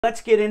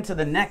Let's get into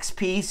the next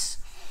piece.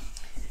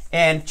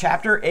 And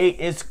chapter 8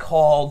 is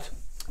called,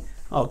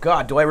 oh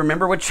God, do I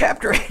remember what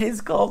chapter 8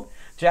 is called?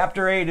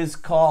 Chapter 8 is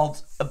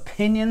called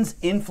Opinions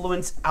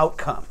Influence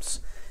Outcomes.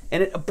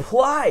 And it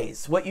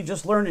applies what you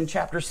just learned in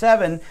chapter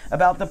 7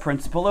 about the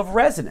principle of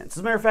resonance.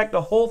 As a matter of fact,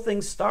 the whole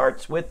thing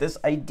starts with this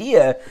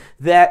idea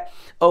that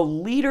a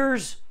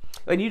leader's,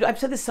 and I've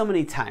said this so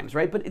many times,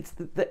 right? But it's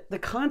the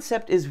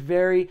concept is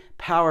very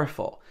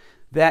powerful,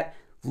 that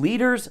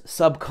leaders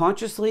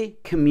subconsciously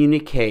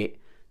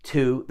communicate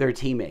to their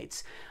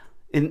teammates.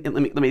 And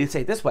let me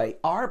say it this way.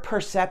 Our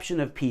perception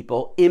of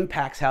people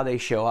impacts how they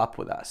show up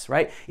with us,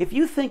 right? If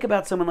you think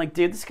about someone like,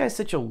 dude, this guy's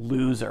such a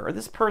loser, or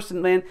this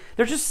person, man,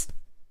 they're just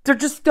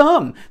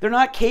dumb. They're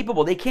not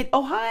capable. They can't,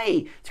 oh,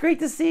 hi, it's great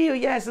to see you.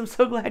 Yes, I'm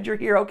so glad you're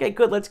here. Okay,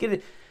 good, let's get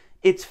it.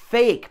 It's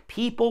fake.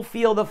 People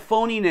feel the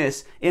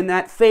phoniness in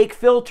that fake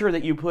filter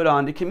that you put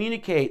on to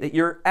communicate that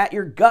you're at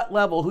your gut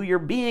level, who your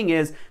being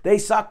is. They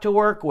suck to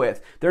work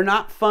with. They're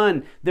not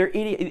fun. They're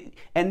idiot.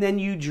 And then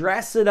you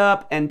dress it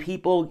up and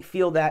people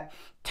feel that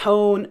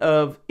tone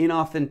of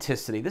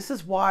inauthenticity. This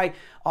is why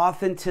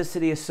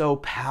authenticity is so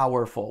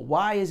powerful.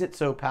 Why is it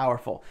so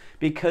powerful?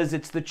 Because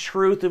it's the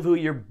truth of who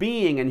you're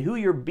being, and who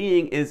you're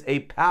being is a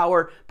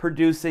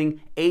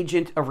power-producing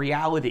agent of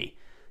reality.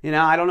 You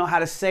know, I don't know how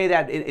to say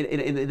that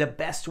in the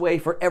best way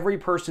for every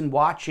person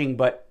watching,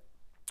 but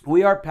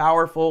we are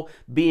powerful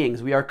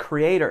beings. We are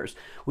creators.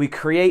 We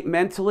create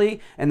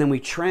mentally, and then we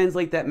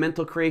translate that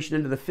mental creation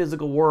into the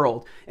physical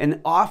world.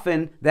 And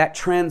often that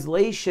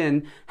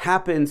translation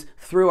happens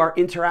through our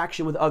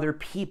interaction with other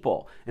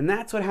people. And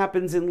that's what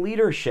happens in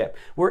leadership.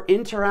 We're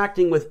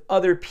interacting with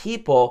other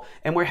people,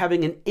 and we're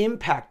having an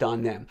impact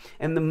on them.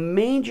 And the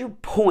major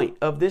point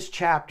of this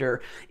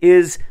chapter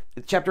is,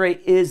 chapter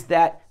 8, is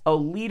that a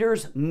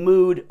leader's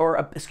mood, or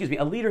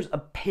a leader's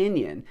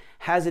opinion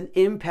has an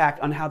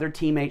impact on how their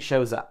teammate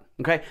shows up.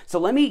 Okay, so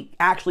let me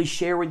actually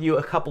share with you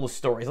a couple of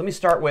stories. Let me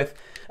start with,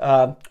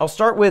 I'll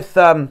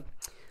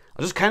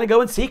just kind of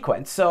go in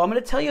sequence. So I'm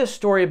going to tell you a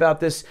story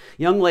about this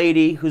young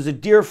lady who's a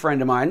dear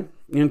friend of mine,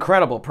 an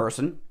incredible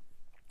person,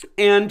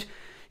 and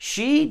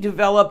she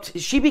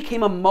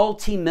became a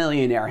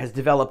multi-millionaire, has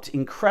developed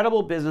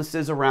incredible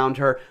businesses around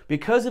her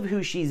because of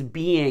who she's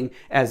being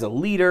as a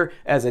leader,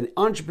 as an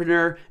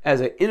entrepreneur, as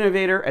an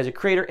innovator, as a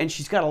creator, and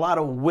she's got a lot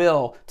of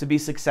will to be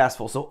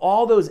successful. So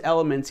all those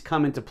elements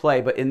come into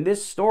play. But in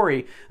this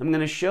story, I'm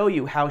going to show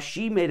you how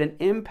she made an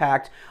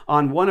impact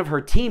on one of her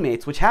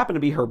teammates, which happened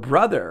to be her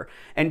brother,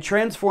 and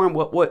transformed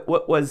what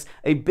was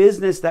a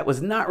business that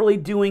was not really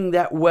doing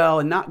that well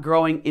and not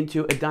growing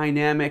into a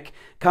dynamic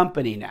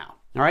company now.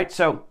 All right,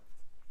 so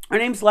her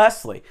name's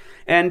Leslie,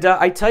 and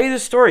I tell you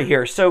this story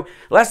here. So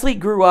Leslie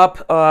grew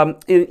up,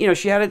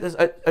 she had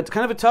a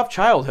kind of a tough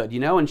childhood,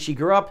 and she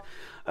grew up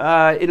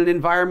in an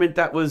environment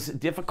that was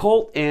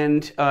difficult,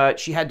 and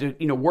she had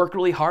to, work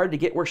really hard to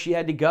get where she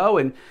had to go.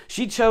 And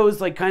she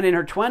chose, like, kind of in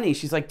her 20s,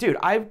 she's like, dude,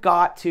 I've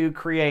got to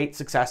create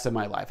success in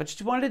my life. That's what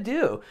she wanted to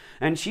do,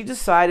 and she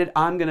decided,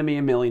 I'm going to be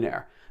a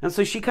millionaire. And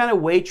so she kind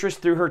of waitressed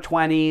through her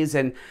 20s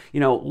and,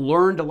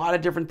 learned a lot of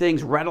different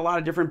things, read a lot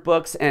of different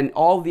books, and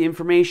all the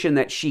information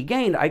that she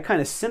gained, I kind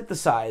of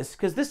synthesized,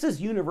 because this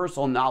is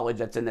universal knowledge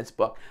that's in this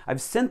book.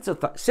 I've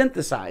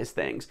synthesized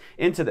things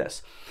into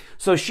this.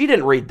 So she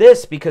didn't read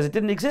this because it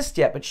didn't exist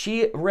yet, but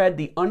she read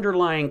the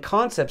underlying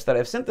concepts that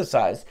I've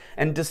synthesized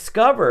and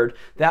discovered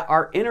that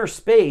our inner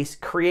space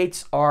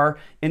creates our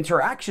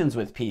interactions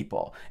with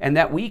people, and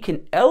that we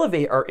can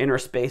elevate our inner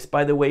space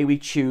by the way we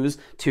choose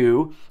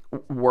to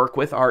work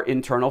with our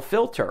internal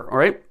filter. All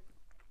right.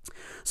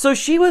 So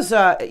she was,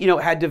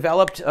 had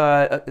developed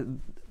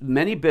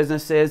many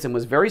businesses and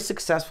was very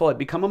successful, had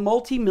become a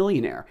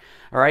multi-millionaire.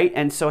 All right.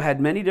 And so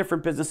had many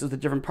different businesses with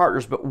different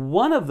partners, but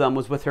one of them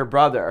was with her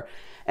brother.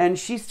 And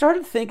she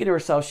started thinking to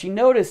herself, she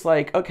noticed,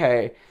 like,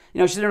 okay,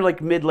 she's in her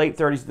mid-late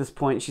 30s at this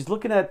point. She's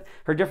looking at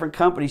her different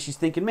companies. She's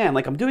thinking, man,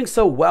 I'm doing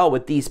so well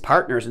with these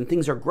partners, and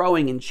things are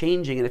growing and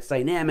changing, and it's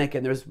dynamic,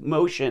 and there's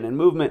motion and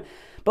movement.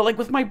 But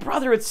with my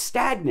brother, it's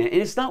stagnant and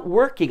it's not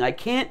working. I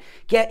can't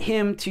get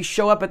him to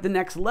show up at the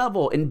next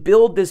level and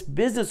build this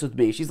business with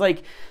me. She's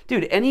like,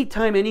 dude,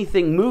 anytime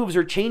anything moves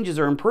or changes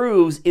or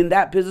improves in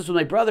that business with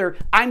my brother,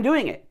 I'm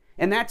doing it.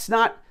 And that's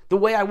not the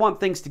way I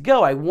want things to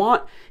go. I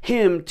want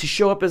him to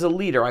show up as a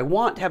leader. I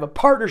want to have a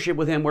partnership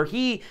with him where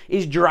he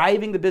is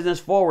driving the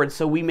business forward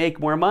so we make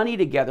more money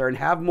together and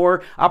have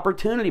more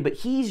opportunity, but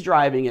he's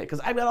driving it because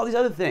I've got all these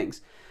other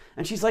things.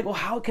 And she's like, well,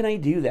 how can I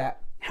do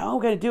that? How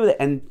can I do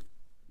that? And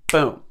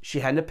boom,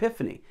 she had an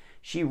epiphany.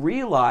 She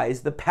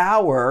realized the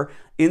power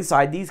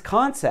inside these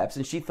concepts,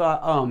 and she thought,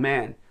 oh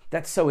man,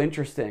 that's so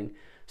interesting.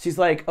 She's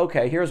like,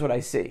 okay, here's what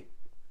I see.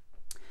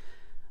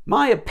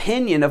 My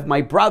opinion of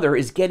my brother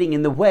is getting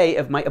in the way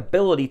of my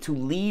ability to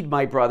lead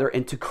my brother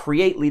and to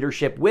create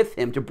leadership with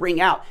him, to bring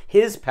out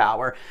his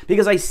power.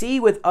 Because I see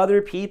with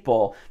other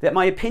people that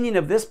my opinion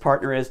of this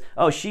partner is,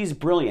 oh, she's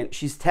brilliant,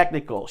 she's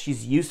technical,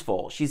 she's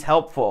useful, she's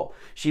helpful,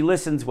 she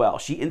listens well,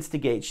 she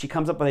instigates, she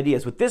comes up with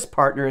ideas. With this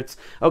partner, it's,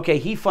 okay,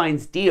 he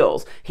finds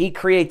deals, he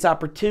creates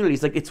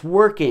opportunities, like it's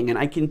working and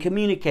I can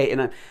communicate.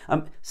 And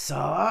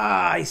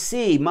I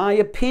see my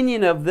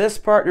opinion of this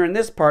partner and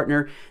this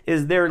partner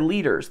is they're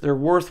leaders, they're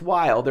worthwhile,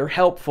 they're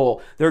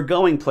helpful, they're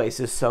going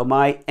places. So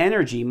my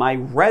energy, my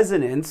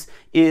resonance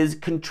is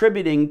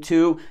contributing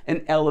to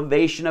an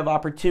elevation of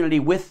opportunity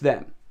with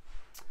them.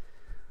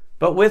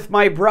 But with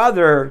my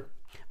brother,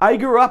 I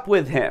grew up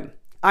with him.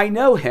 I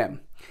know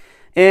him.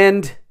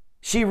 And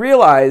she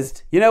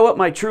realized, you know what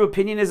my true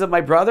opinion is of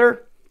my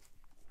brother?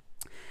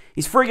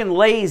 He's friggin'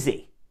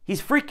 lazy.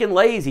 He's freaking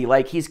lazy.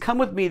 Like, he's come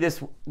with me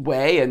this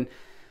way,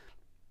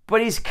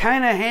 but he's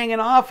kind of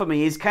hanging off of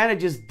me. He's kind of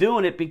just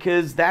doing it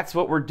because that's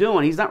what we're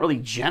doing. He's not really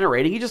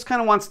generating. He just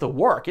kind of wants to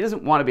work. He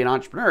doesn't want to be an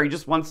entrepreneur. He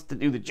just wants to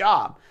do the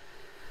job.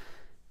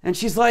 And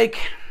she's like,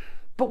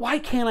 but why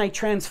can't I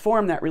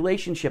transform that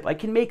relationship? I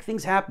can make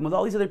things happen with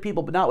all these other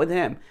people, but not with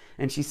him.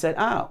 And she said,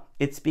 oh,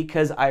 it's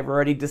because I've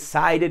already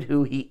decided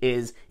who he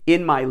is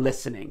in my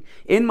listening.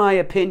 In my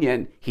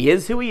opinion, he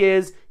is who he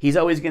is. He's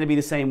always going to be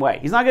the same way.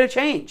 He's not going to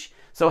change.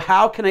 So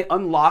how can I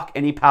unlock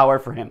any power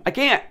for him? I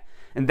can't.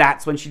 And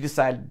that's when she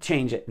decided to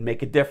change it and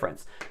make a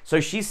difference.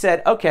 So she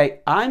said, okay,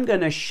 I'm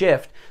going to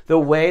shift the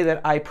way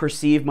that I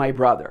perceive my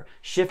brother,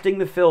 shifting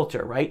the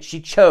filter, right? She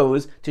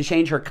chose to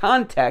change her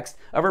context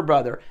of her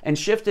brother and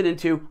shift it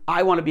into,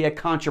 I want to be a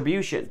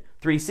contribution.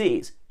 3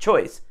 C's,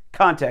 choice,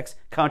 context,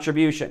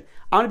 contribution.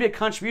 I want to be a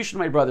contribution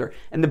to my brother.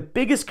 And the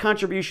biggest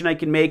contribution I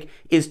can make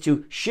is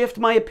to shift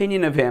my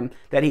opinion of him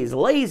that he's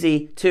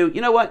lazy to,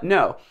 you know what?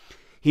 No.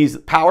 He's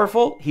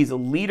powerful, he's a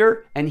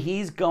leader, and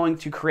he's going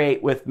to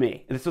create with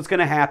me. And that's what's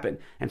going to happen.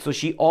 And so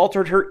she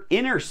altered her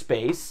inner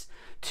space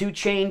to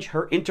change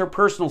her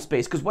interpersonal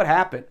space. Because what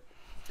happened?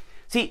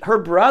 See, her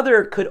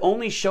brother could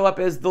only show up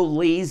as the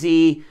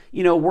lazy,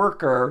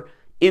 worker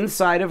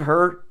inside of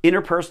her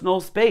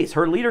interpersonal space,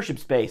 her leadership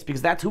space,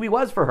 because that's who he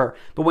was for her.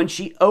 But when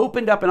she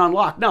opened up and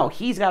unlocked, no,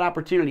 he's got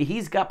opportunity,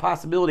 he's got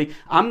possibility,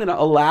 I'm going to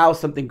allow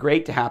something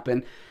great to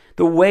happen.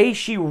 The way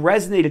she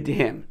resonated to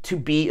him, to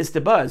be is to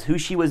buzz. Who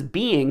she was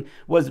being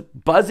was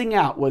buzzing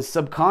out, was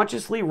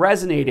subconsciously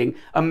resonating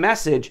a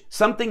message.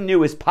 Something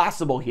new is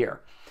possible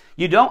here.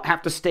 You don't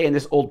have to stay in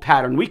this old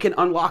pattern. We can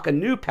unlock a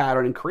new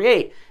pattern and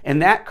create.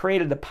 And that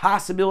created the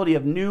possibility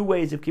of new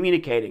ways of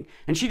communicating.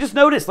 And she just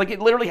noticed, like,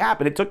 it literally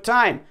happened. It took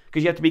time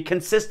because you have to be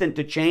consistent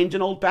to change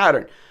an old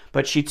pattern.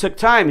 But she took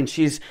time and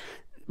she's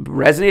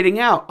resonating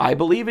out. I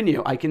believe in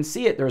you. I can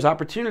see it. There's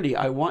opportunity.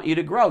 I want you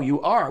to grow.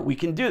 You are. We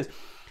can do this.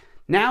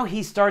 Now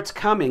he starts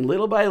coming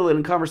little by little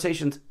in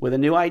conversations with a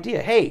new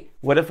idea. Hey,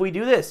 what if we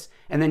do this?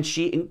 And then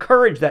she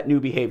encouraged that new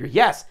behavior.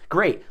 Yes,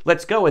 great.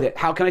 Let's go with it.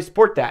 How can I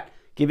support that?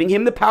 Giving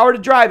him the power to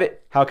drive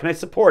it. How can I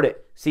support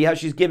it? See how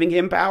she's giving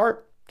him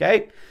power?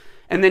 Okay.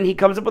 And then he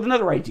comes up with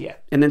another idea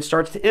and then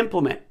starts to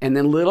implement. And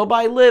then little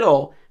by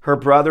little, her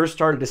brother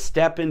started to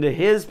step into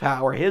his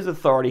power, his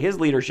authority,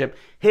 his leadership,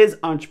 his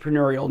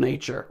entrepreneurial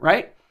nature,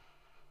 right?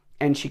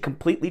 And she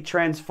completely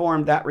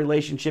transformed that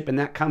relationship in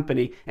that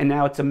company. And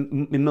now it's a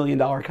 $1 million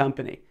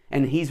company.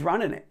 And he's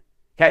running it.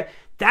 Okay?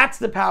 That's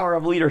the power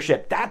of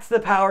leadership. That's the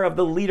power of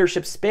the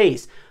leadership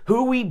space.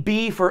 Who we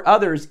be for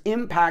others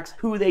impacts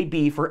who they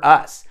be for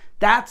us.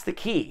 That's the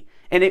key.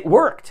 And it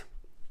worked.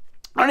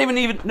 I don't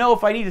even know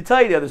if I need to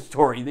tell you the other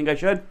story. You think I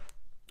should?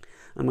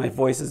 And my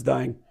voice is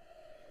dying.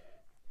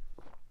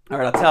 All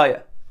right, I'll tell you.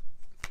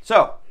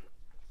 So,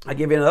 I'll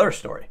give you another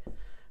story.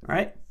 All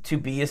right? To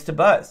be is to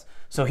buzz.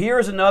 So here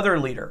is another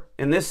leader.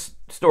 In this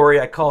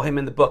story, I call him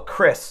in the book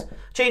Chris.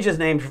 Change his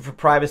name for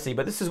privacy,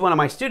 but this is one of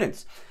my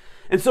students.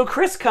 And so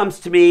Chris comes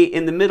to me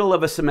in the middle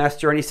of a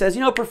semester and he says,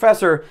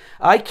 Professor,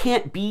 I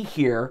can't be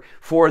here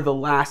for the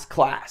last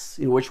class,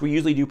 in which we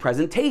usually do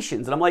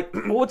presentations. And I'm like,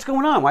 well, what's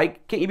going on? Why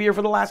can't you be here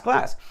for the last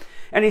class?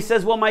 And he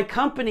says, well, my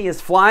company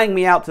is flying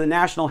me out to the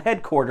national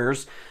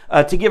headquarters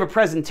to give a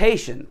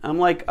presentation. I'm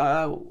like,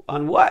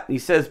 on what? And he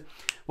says,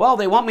 well,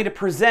 they want me to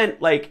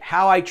present like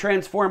how I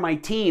transform my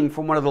team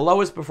from one of the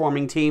lowest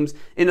performing teams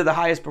into the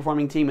highest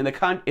performing team in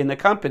the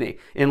company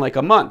in like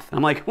a month.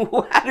 I'm like,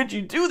 well, how did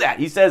you do that?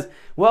 He says,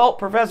 well,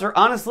 Professor,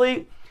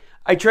 honestly,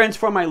 I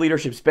transformed my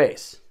leadership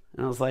space.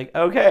 And I was like,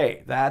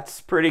 okay, that's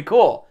pretty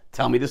cool.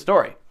 Tell me the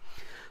story.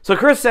 So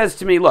Chris says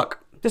to me, look,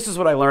 this is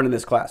what I learned in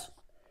this class.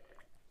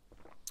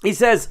 He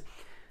says,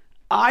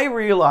 I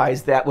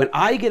realize that when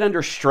I get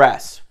under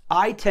stress,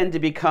 I tend to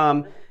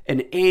become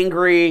an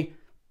angry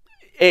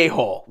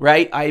a-hole,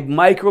 right? I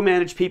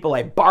micromanage people,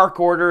 I bark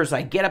orders,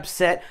 I get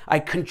upset, I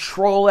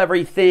control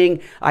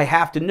everything, I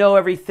have to know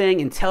everything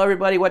and tell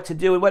everybody what to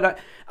do and what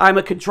I'm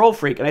a control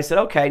freak. And I said,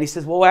 okay. And he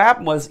says, well, what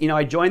happened was,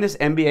 I joined this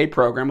MBA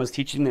program, was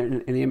teaching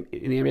in the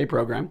MBA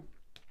program.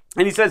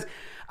 And he says,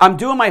 I'm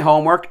doing my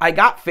homework, I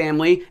got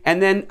family,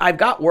 and then I've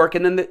got work,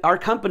 and then our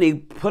company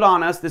put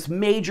on us this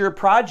major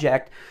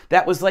project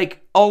that was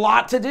like a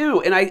lot to do.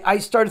 And I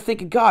started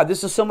thinking, God,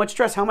 this is so much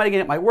stress. How am I going to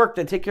get my work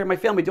to take care of my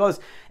family, do all this?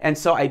 And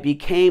so I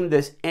became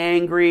this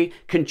angry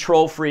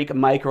control freak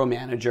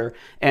micromanager,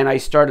 and I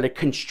started to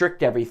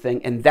constrict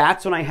everything. And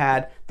that's when I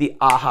had the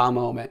aha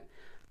moment.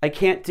 I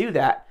can't do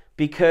that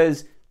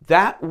because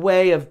that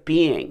way of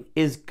being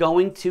is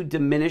going to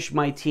diminish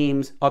my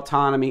team's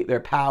autonomy,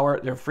 their power,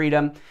 their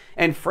freedom.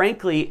 And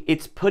frankly,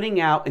 it's putting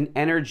out an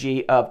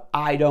energy of,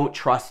 I don't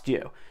trust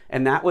you.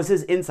 And that was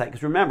his insight.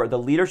 Because remember, the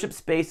leadership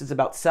space is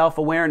about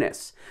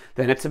self-awareness.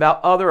 Then it's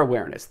about other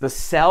awareness. The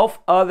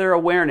self-other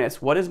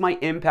awareness, what is my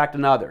impact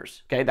on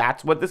others? Okay,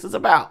 that's what this is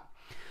about.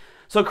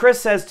 So Chris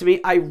says to me,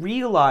 I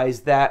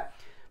realized that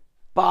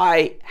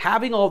by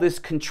having all this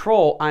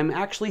control, I'm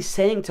actually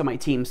saying to my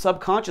team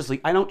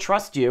subconsciously, I don't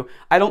trust you,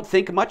 I don't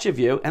think much of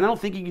you, and I don't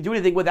think you can do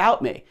anything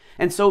without me.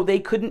 And so they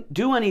couldn't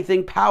do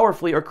anything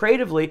powerfully or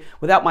creatively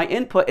without my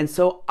input. And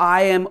so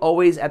I am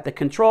always at the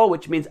control,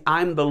 which means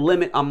I'm the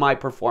limit on my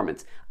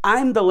performance.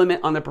 I'm the limit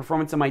on the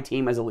performance of my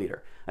team as a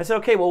leader. I said,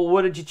 okay, well,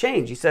 what did you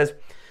change? He says,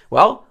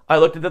 well, I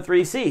looked at the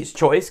 3 C's,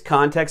 choice,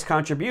 context,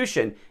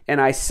 contribution, and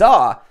I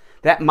saw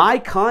that my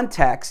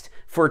context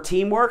for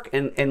teamwork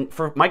and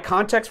for my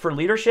context for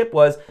leadership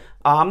was,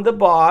 I'm the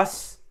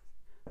boss,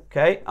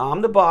 okay?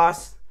 I'm the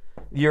boss,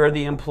 you're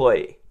the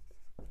employee,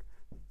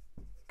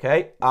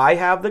 okay? I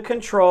have the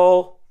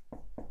control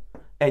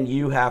and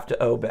you have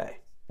to obey.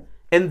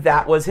 And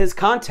that was his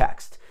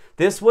context.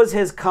 This was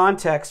his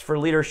context for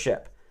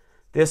leadership.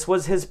 This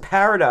was his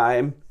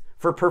paradigm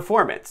for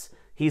performance.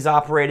 He's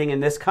operating in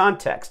this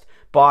context.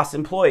 Boss,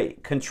 employee,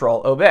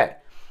 control, obey.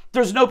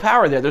 There's no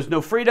power there. There's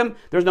no freedom.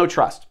 There's no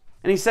trust.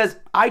 And he says,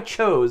 I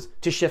chose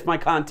to shift my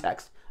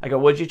context. I go,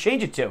 what did you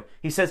change it to?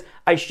 He says,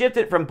 I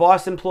shifted from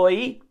boss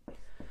employee,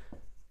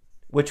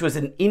 which was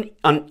an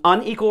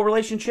unequal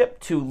relationship,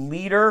 to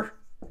leader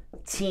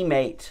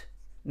teammate.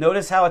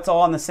 Notice how it's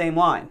all on the same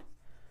line,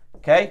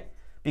 okay?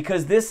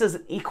 Because this is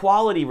an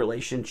equality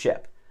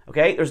relationship,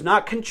 okay? There's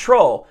not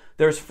control,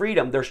 there's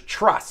freedom, there's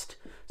trust.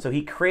 So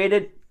he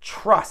created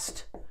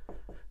trust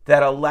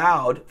that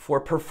allowed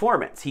for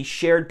performance. He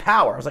shared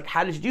power. I was like,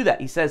 how did you do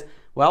that? He says,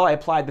 well, I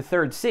applied the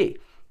 3rd C,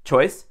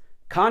 choice,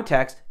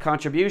 context,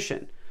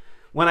 contribution.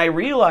 When I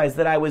realized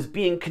that I was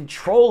being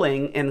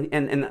controlling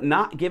and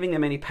not giving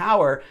them any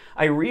power,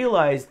 I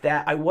realized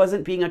that I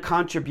wasn't being a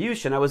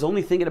contribution. I was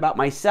only thinking about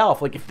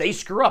myself. Like, if they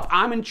screw up,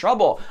 I'm in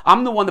trouble.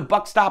 I'm the one the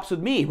buck stops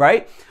with me,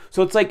 right?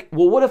 So it's like,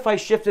 well, what if I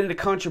shifted into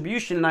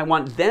contribution and I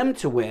want them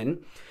to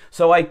win?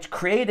 So I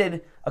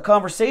created a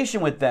conversation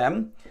with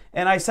them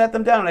and I sat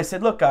them down and I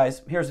said, look,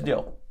 guys, here's the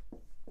deal.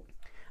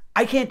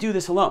 I can't do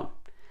this alone.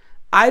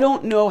 I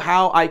don't know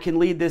how I can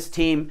lead this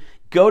team,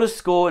 go to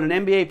school in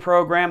an MBA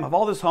program, have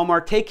all this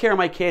homework, take care of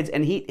my kids,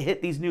 and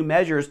hit these new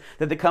measures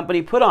that the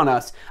company put on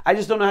us. I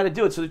just don't know how to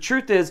do it. So the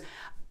truth is,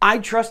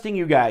 I'm trusting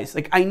you guys.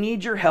 Like, I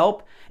need your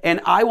help,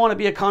 and I want to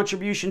be a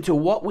contribution to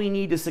what we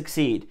need to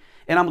succeed.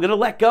 And I'm going to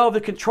let go of the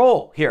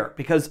control here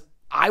because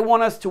I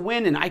want us to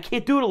win, and I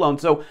can't do it alone.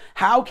 So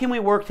how can we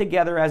work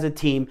together as a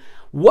team?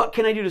 What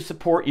can I do to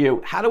support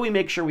you? How do we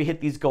make sure we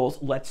hit these goals?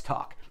 Let's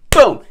talk.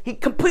 Boom! He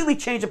completely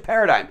changed the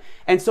paradigm.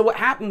 And so what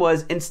happened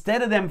was,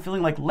 instead of them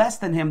feeling like less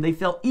than him, they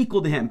felt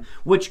equal to him,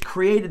 which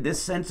created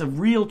this sense of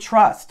real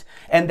trust.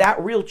 And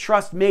that real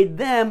trust made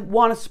them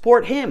want to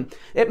support him.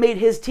 It made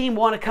his team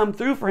want to come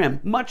through for him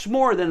much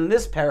more than in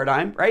this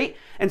paradigm, right?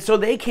 And so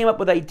they came up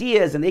with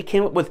ideas and they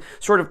came up with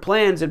sort of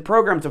plans and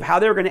programs of how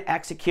they were going to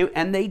execute,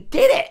 and they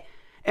did it.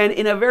 And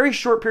in a very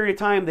short period of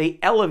time, they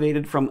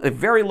elevated from a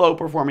very low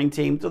performing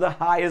team to the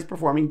highest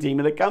performing team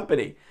in the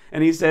company.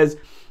 And he says,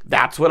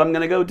 that's what I'm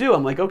going to go do.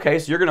 I'm like, okay,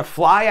 so you're going to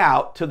fly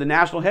out to the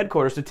national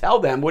headquarters to tell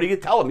them. What are you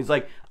going to tell them? He's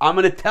like, I'm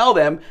going to tell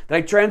them that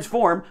I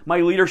transform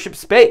my leadership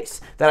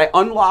space, that I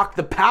unlock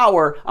the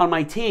power on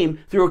my team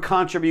through a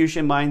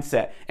contribution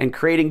mindset and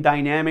creating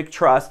dynamic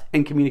trust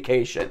and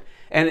communication.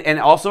 And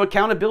also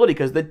accountability,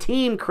 because the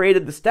team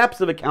created the steps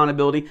of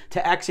accountability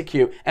to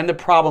execute and the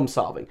problem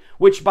solving,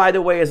 which, by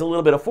the way, is a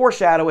little bit of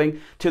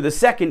foreshadowing to the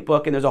second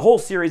book. And there's a whole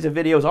series of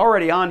videos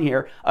already on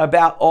here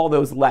about all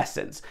those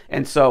lessons.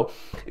 And so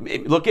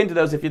look into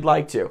those if you'd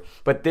like to.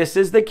 But this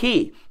is the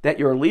key, that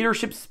your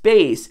leadership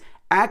space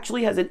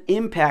actually has an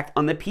impact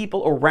on the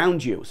people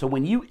around you. So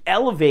when you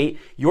elevate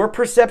your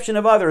perception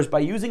of others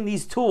by using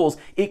these tools,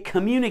 it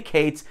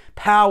communicates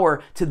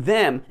power to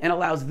them and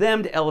allows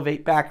them to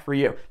elevate back for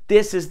you.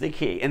 This is the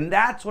key. And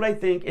that's what I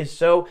think is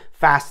so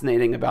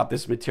fascinating about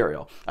this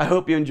material. I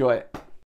hope you enjoy it.